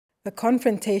The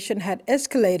confrontation had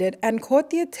escalated and caught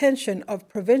the attention of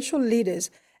provincial leaders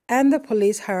and the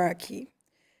police hierarchy.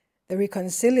 The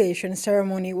reconciliation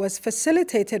ceremony was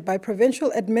facilitated by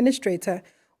Provincial Administrator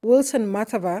Wilson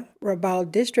Matava,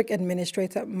 Rabaul District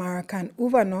Administrator Marakan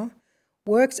Uvano,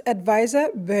 Works Advisor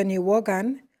Bernie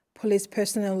Wogan, police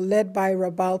personnel led by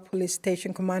Rabaul Police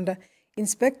Station Commander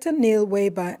Inspector Neil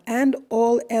Weiba, and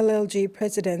all LLG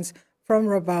Presidents from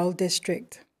Rabaul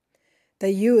District.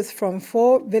 The youth from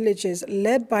 4 villages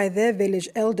led by their village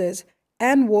elders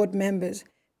and ward members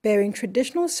bearing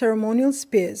traditional ceremonial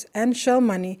spears and shell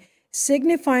money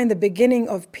signifying the beginning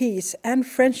of peace and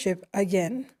friendship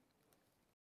again.